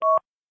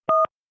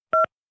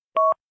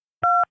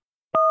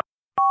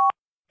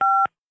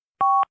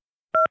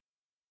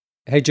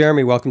Hey,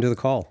 Jeremy, welcome to the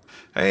call.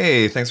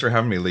 Hey, thanks for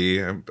having me,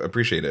 Lee. I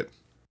appreciate it.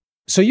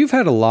 So, you've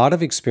had a lot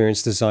of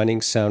experience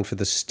designing sound for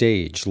the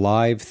stage,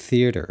 live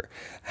theater.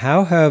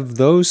 How have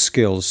those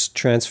skills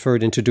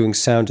transferred into doing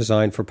sound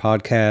design for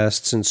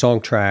podcasts and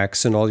song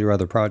tracks and all your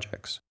other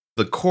projects?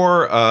 The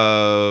core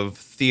of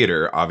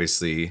theater,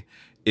 obviously,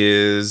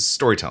 is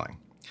storytelling.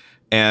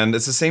 And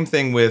it's the same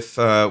thing with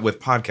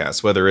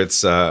podcasts, whether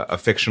it's a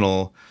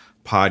fictional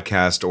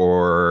podcast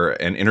or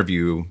an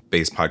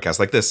interview-based podcast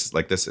like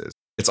this is.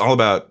 It's all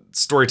about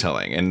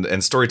storytelling,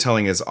 and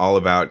storytelling is all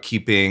about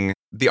keeping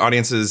the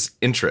audience's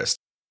interest.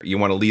 You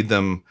want to lead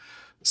them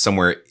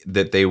somewhere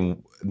that they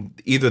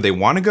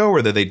want to go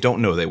or that they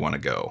don't know they want to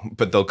go,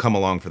 but they'll come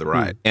along for the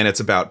ride. And it's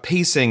about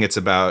pacing, it's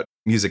about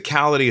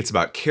musicality, it's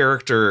about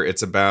character,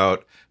 it's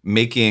about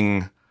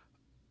making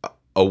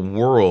a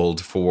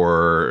world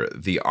for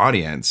the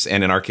audience.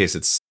 And in our case,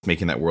 it's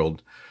making that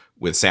world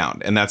with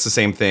sound. And that's the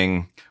same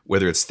thing,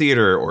 whether it's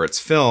theater or it's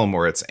film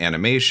or it's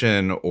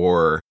animation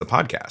or the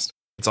podcast.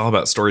 It's all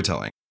about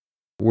storytelling.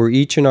 We're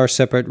each in our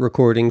separate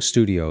recording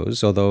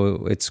studios,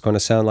 although it's going to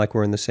sound like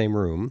we're in the same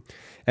room.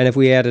 And if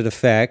we added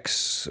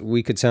effects,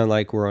 we could sound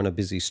like we're on a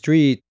busy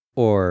street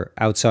or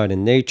outside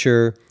in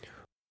nature.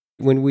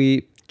 When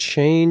we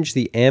change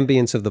the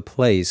ambience of the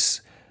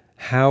place,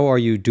 how are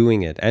you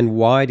doing it and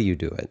why do you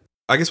do it?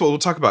 I guess we'll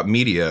talk about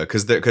media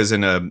because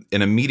in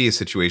a media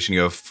situation,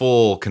 you have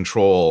full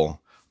control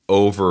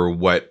over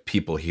what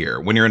people hear.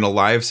 When you're in a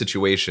live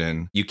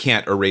situation, you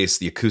can't erase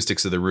the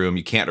acoustics of the room.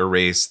 You can't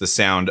erase the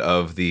sound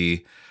of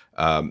the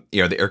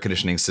air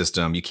conditioning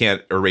system. You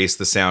can't erase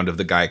the sound of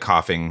the guy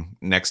coughing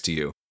next to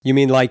you. You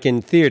mean like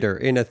in theater,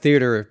 in a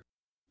theater?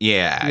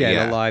 Yeah.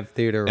 In a live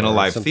theater. In a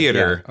live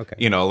theater, yeah,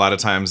 okay. A lot of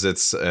times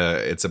it's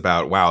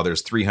about, wow,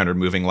 there's 300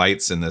 moving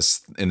lights in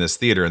this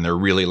theater and they're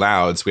really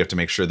loud. So we have to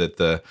make sure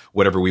that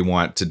whatever we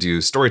want to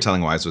do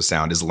storytelling wise with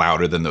sound is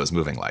louder than those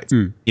moving lights.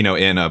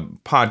 In a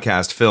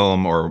podcast,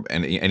 film, or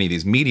any of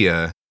these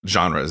media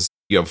genres,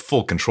 you have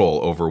full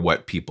control over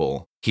what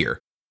people hear.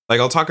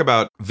 Like I'll talk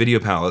about Video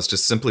Palace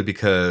just simply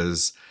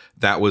because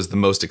that was the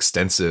most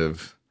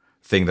extensive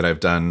thing that I've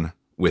done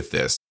with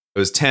this. It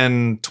was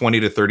 10,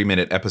 20 to 30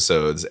 minute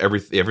episodes.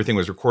 Everything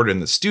was recorded in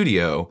the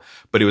studio,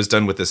 but it was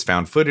done with this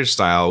found footage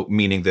style,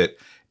 meaning that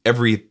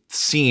every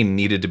scene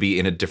needed to be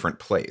in a different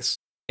place.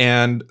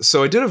 And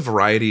so I did a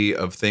variety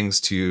of things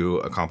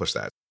to accomplish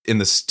that. In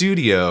the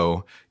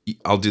studio,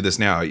 I'll do this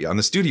now. On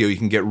the studio, you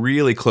can get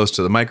really close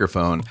to the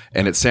microphone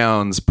and it can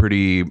sound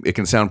pretty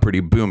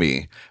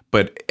boomy.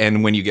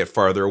 And when you get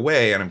farther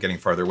away, and I'm getting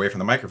farther away from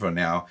the microphone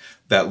now,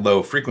 that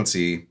low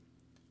frequency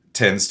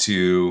tends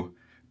to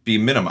be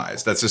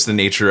minimized. That's just the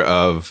nature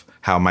of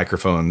how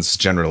microphones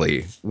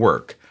generally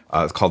work.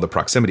 It's called the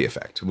proximity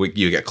effect.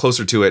 You get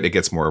closer to it, it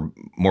gets more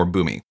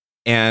boomy.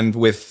 And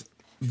with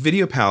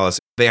Video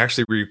Palace, they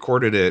actually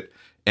recorded it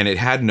and it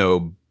had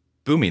no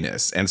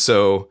boominess. And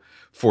so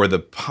for the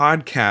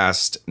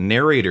podcast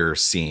narrator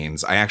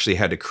scenes, I actually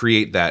had to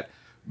create that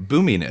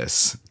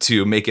boominess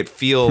to make it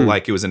feel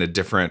like it was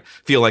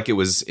feel like it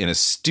was in a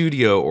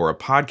studio or a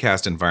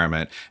podcast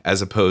environment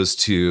as opposed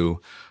to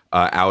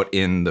out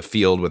in the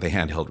field with a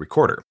handheld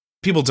recorder.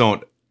 People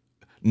don't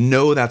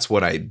know that's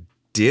what I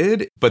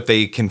did, but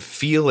they can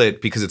feel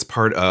it because it's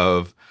part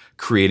of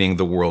creating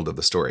the world of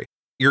the story.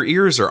 Your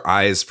ears are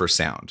eyes for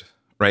sound,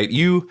 right?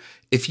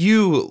 If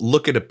you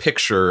look at a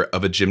picture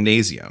of a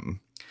gymnasium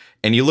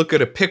and you look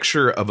at a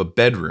picture of a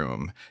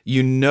bedroom,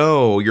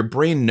 your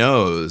brain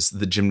knows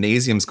the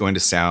gymnasium's going to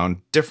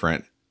sound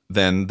different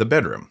than the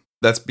bedroom.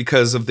 That's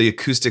because of the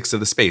acoustics of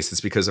the space. It's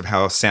because of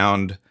how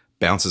sound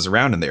bounces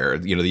around in there,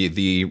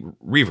 the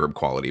reverb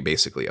quality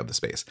basically of the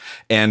space.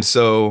 And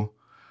so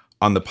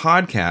on the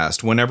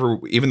podcast,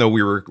 even though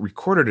we were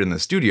recorded in the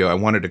studio, I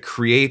wanted to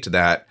create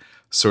that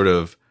sort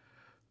of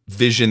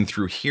vision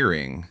through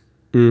hearing,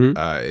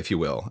 if you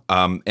will.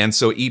 And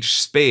so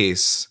each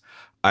space,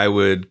 I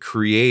would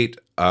create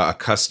a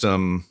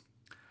custom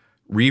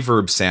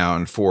reverb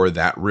sound for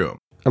that room.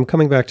 I'm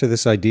coming back to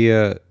this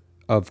idea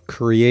of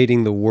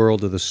creating the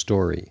world of the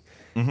story.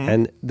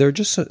 And there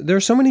are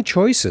so many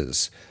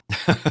choices.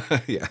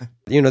 Yeah.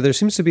 There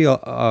seems to be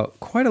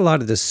quite a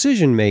lot of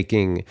decision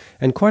making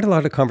and quite a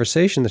lot of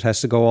conversation that has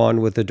to go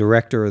on with the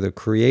director or the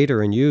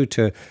creator and you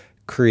to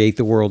create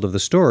the world of the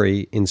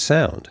story in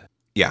sound.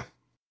 Yeah.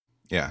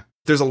 Yeah.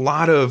 There's a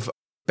lot of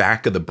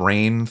back of the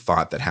brain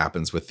thought that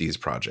happens with these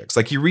projects.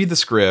 Like you read the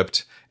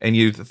script and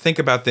you think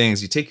about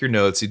things, you take your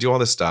notes, you do all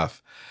this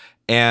stuff.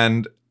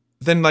 And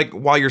then like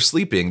while you're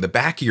sleeping, the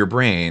back of your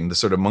brain, the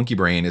sort of monkey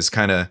brain is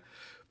kind of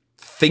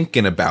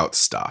thinking about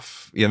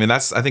stuff. I mean, I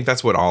think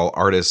that's what all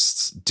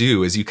artists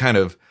do is you kind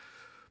of,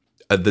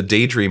 the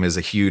daydream is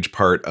a huge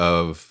part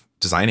of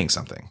designing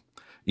something.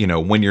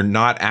 When you're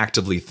not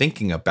actively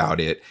thinking about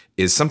it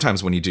is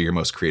sometimes when you do your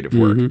most creative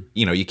work.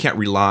 You can't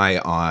rely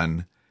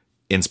on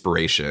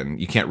inspiration.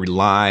 You can't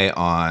rely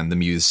on the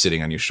muse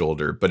sitting on your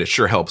shoulder, but it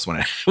sure helps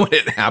when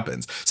it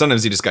happens.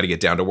 Sometimes you just got to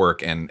get down to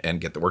work and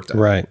get the work done.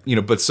 Right.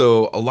 But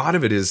so a lot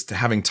of it is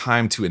having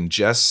time to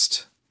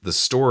ingest the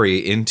story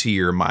into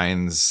your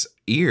mind's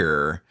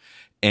ear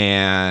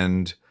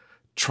and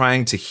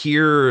trying to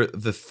hear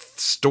the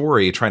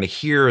story, trying to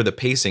hear the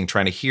pacing,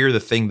 trying to hear the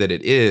thing that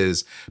it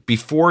is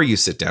before you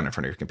sit down in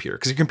front of your computer.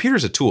 Because your computer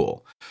is a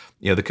tool.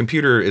 The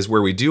computer is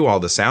where we do all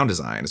the sound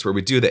design. It's where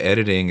we do the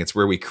editing. It's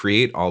where we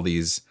create all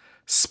these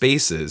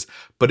spaces.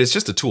 But it's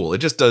just a tool. It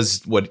just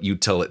does what you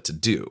tell it to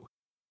do.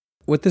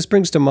 What this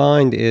brings to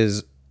mind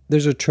is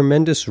there's a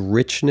tremendous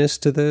richness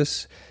to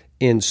this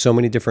in so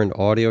many different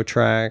audio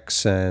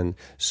tracks and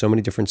so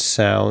many different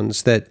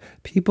sounds that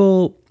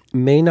people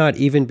may not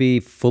even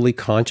be fully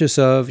conscious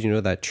of,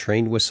 that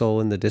train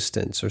whistle in the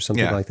distance or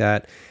something like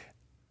that.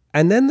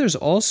 And then there's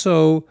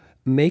also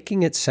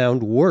making it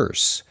sound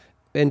worse.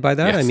 And by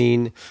that, I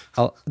mean,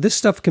 this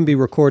stuff can be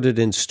recorded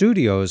in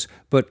studios,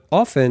 but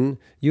often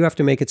you have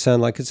to make it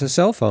sound like it's a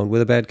cell phone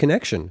with a bad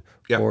connection,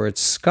 or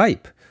it's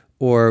Skype.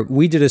 Or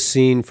we did a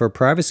scene for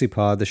Privacy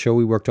Pod, the show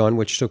we worked on,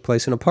 which took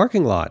place in a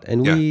parking lot.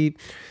 And we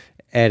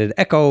added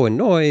echo and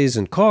noise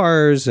and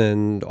cars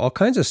and all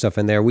kinds of stuff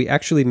in there. We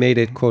actually made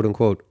it, quote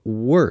unquote,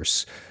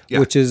 worse,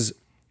 which is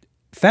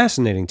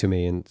fascinating to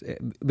me.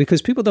 And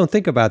because people don't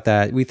think about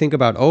that. We think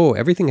about,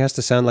 everything has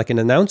to sound like an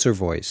announcer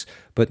voice.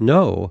 But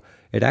no,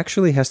 it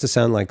actually has to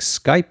sound like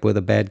Skype with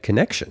a bad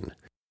connection.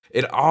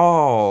 It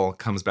all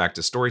comes back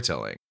to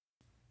storytelling.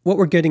 What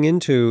we're getting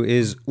into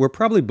is we're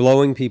probably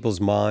blowing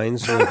people's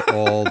minds with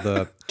all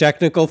the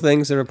technical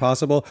things that are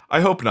possible.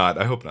 I hope not.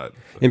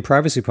 In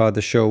Privacy Pod,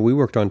 the show we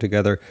worked on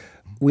together,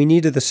 we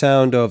needed the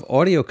sound of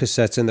audio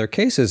cassettes in their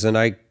cases, and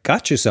I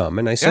got you some,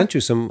 and I sent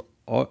you some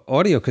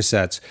audio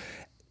cassettes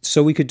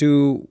so we could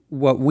do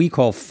what we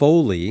call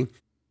Foley,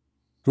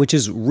 which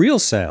is real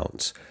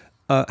sounds.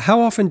 How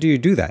often do you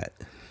do that?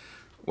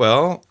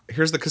 Well,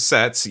 here's the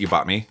cassettes you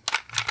bought me.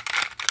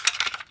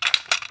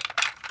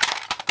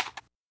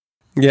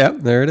 Yeah,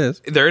 there it is.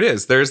 There it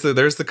is. There's the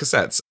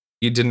cassettes.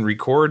 You didn't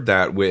record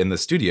that in the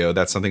studio.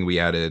 That's something we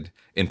added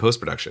in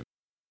post-production.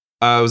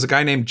 It was a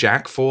guy named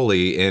Jack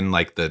Foley in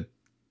like the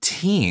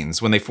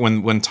teens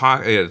when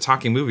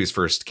Talking Movies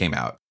first came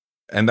out.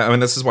 And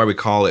this is why we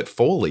call it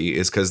Foley,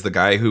 is because the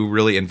guy who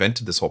really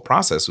invented this whole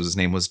process his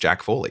name was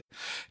Jack Foley.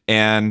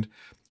 And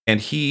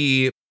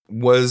he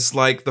was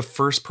like the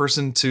first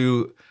person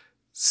to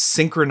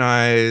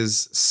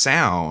synchronize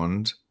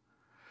sound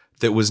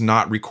that was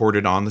not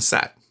recorded on the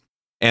set.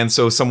 And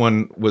so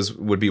someone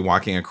would be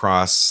walking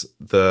across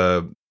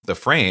the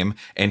frame,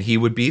 and he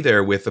would be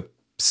there with a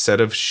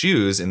set of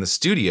shoes in the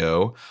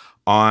studio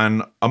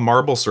on a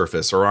marble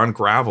surface or on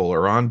gravel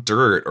or on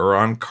dirt or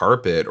on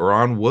carpet or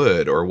on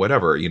wood or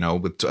whatever,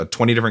 with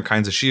 20 different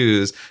kinds of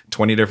shoes,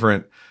 20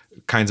 different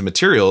kinds of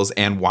materials,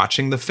 and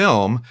watching the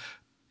film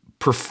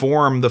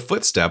perform the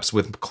footsteps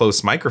with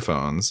close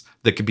microphones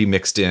that could be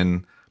mixed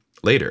in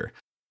later.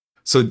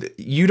 So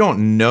you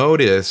don't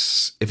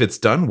notice if it's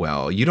done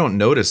well. You don't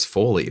notice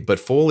Foley, but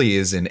Foley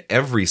is in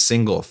every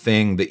single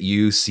thing that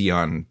you see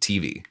on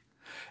TV.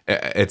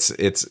 It's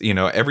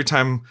every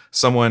time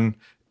someone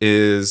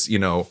is,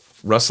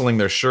 rustling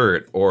their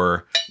shirt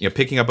or,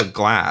 picking up a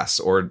glass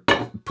or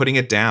putting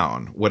it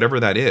down, whatever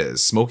that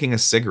is, smoking a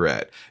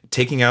cigarette,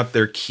 taking out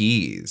their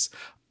keys,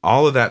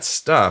 all of that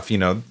stuff,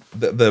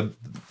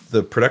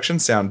 the production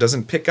sound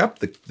doesn't pick up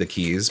the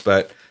keys,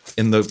 but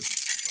in the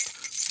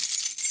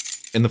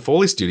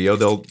Foley studio,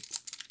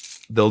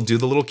 they'll do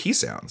the little key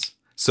sounds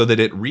so that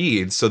it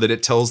reads, so that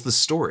it tells the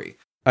story.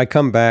 I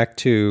come back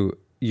to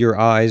your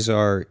eyes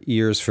are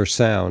ears for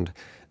sound.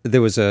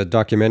 There was a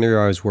documentary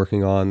I was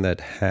working on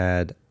that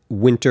had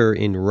winter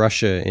in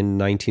Russia in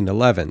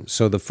 1911.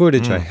 So the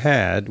footage I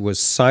had was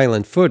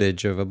silent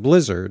footage of a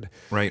blizzard.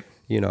 Right.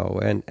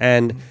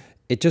 And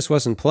it just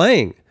wasn't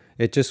playing.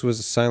 It just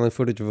was silent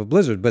footage of a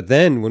blizzard. But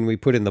then when we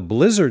put in the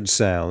blizzard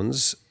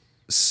sounds,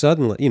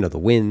 suddenly, the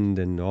wind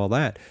and all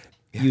that,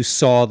 you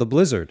saw the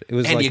blizzard. It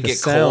was and like you the get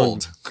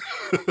sound.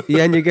 Cold.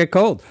 Yeah, and you get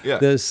cold. Yeah.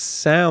 The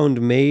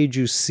sound made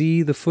you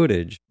see the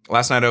footage.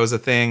 Last night I was a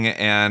thing,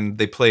 and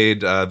they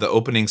played the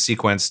opening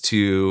sequence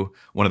to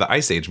one of the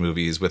Ice Age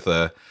movies with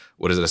a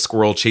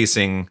squirrel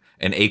chasing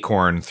an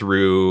acorn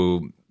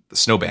through the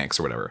snowbanks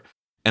or whatever.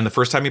 And the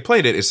first time he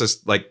played it, it's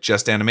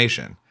just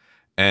animation,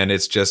 and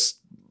it's just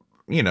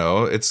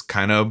it's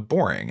kind of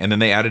boring. And then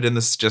they added in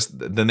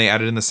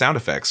the sound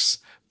effects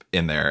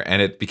in there,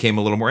 and it became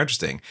a little more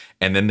interesting.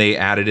 And then they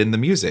added in the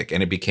music,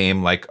 and it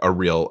became like a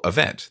real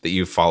event that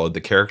you followed the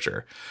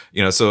character.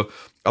 So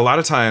a lot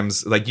of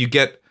times, like, you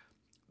get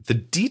the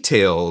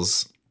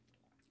details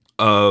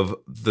of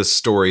the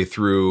story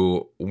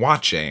through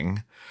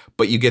watching,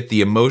 but you get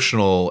the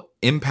emotional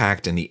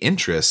impact and the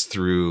interest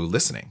through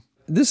listening.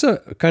 This is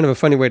a kind of a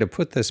funny way to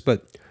put this,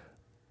 but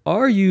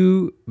are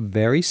you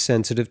very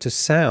sensitive to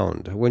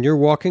sound? When you're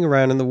walking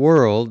around in the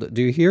world,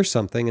 do you hear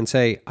something and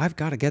say, I've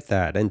got to get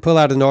that, and pull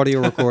out an audio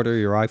recorder,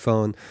 your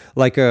iPhone,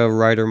 like a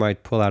writer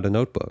might pull out a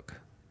notebook?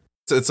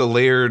 So it's a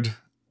layered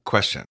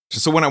question.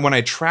 So when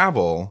I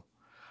travel,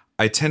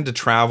 I tend to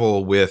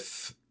travel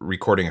with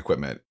recording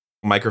equipment,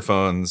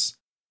 microphones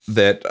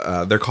that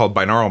they're called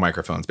binaural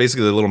microphones,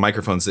 basically the little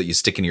microphones that you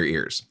stick in your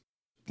ears.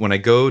 When I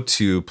go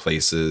to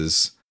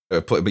places,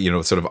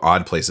 sort of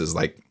odd places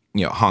like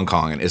Hong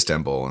Kong and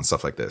Istanbul and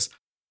stuff like this.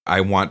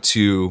 I want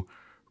to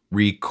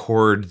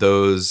record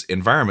those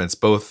environments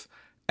both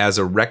as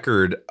a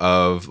record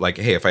of like,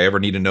 hey, if I ever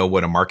need to know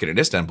what a market in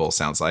Istanbul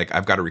sounds like,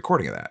 I've got a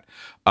recording of that,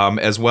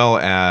 as well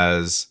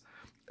as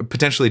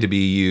potentially to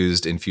be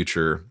used in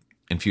future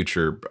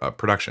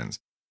productions.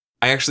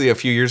 I actually, a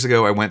few years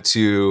ago, I went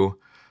to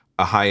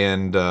a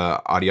high-end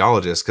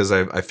audiologist because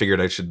I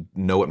figured I should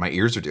know what my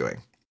ears are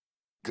doing.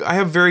 I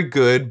have very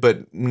good,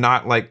 but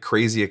not like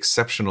crazy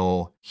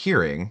exceptional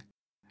hearing.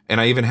 And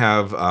I even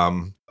have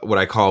what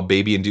I call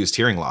baby-induced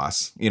hearing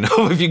loss.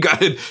 If you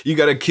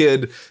got a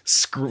kid,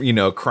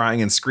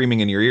 crying and screaming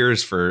in your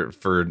ears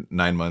for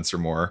 9 months or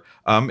more,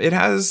 it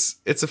has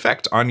its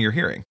effect on your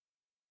hearing.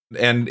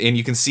 And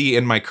you can see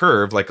in my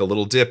curve like a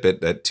little dip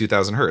at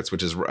 2,000 hertz,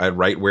 which is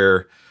right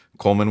where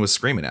Coleman was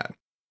screaming at.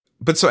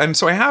 But so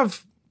I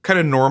have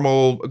kind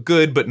of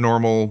good but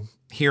normal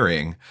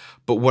hearing.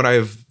 But what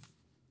I've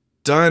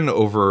done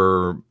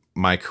over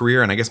my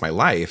career and I guess my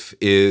life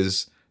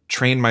is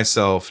train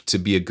myself to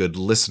be a good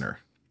listener.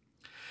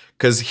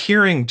 Because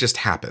hearing just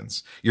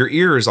happens. Your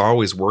ear is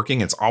always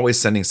working. It's always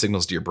sending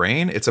signals to your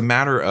brain. It's a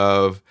matter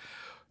of,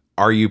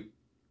 are you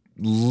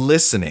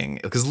listening?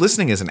 Because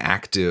listening is an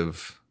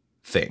active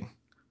thing.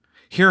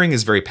 Hearing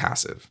is very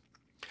passive.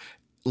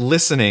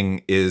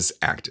 Listening is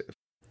active.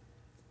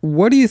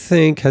 What do you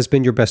think has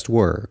been your best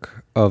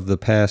work of the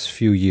past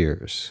few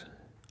years?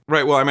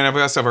 Right. Well, I mean, I've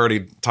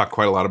already talked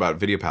quite a lot about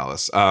Video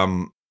Palace,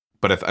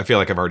 but I feel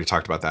like I've already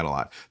talked about that a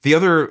lot. The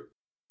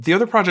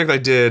other project I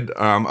did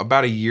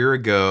about a year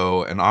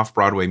ago, an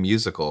off-Broadway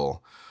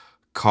musical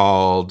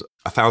called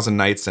 1,000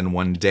 Nights and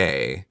One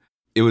Day.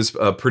 It was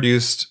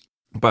produced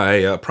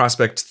by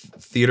Prospect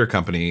Theater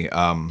Company.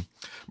 Marissa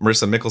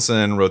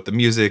Mickelson wrote the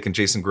music and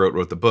Jason Grote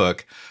wrote the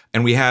book.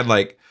 And we had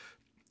like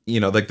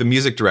the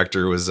music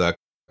director was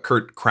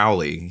Kurt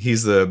Crowley.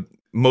 He's the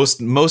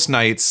most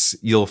nights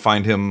you'll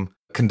find him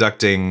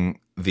conducting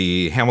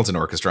the Hamilton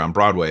Orchestra on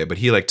Broadway, but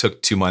he like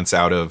took 2 months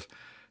out of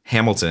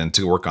Hamilton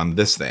to work on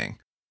this thing.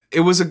 It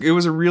was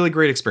a really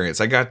great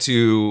experience. I got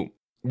to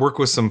work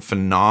with some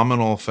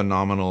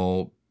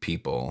phenomenal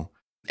people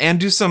and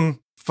do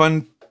some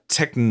fun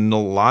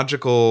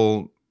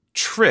technological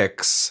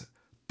tricks,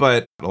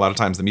 but a lot of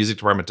times the music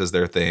department does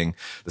their thing,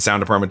 the sound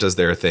department does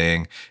their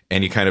thing,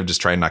 and you kind of just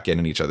try and not get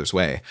in each other's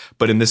way.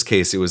 But in this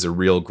case, it was a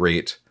real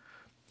great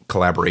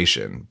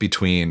collaboration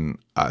between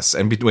us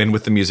and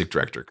with the music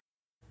director.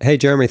 Hey,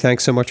 Jeremy,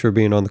 thanks so much for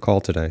being on the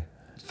call today.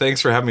 Thanks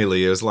for having me,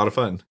 Lee. It was a lot of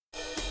fun.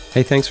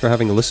 Hey, thanks for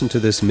having listened to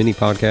this mini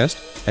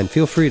podcast, and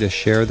feel free to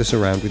share this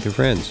around with your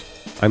friends.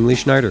 I'm Lee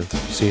Schneider.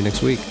 See you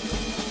next week.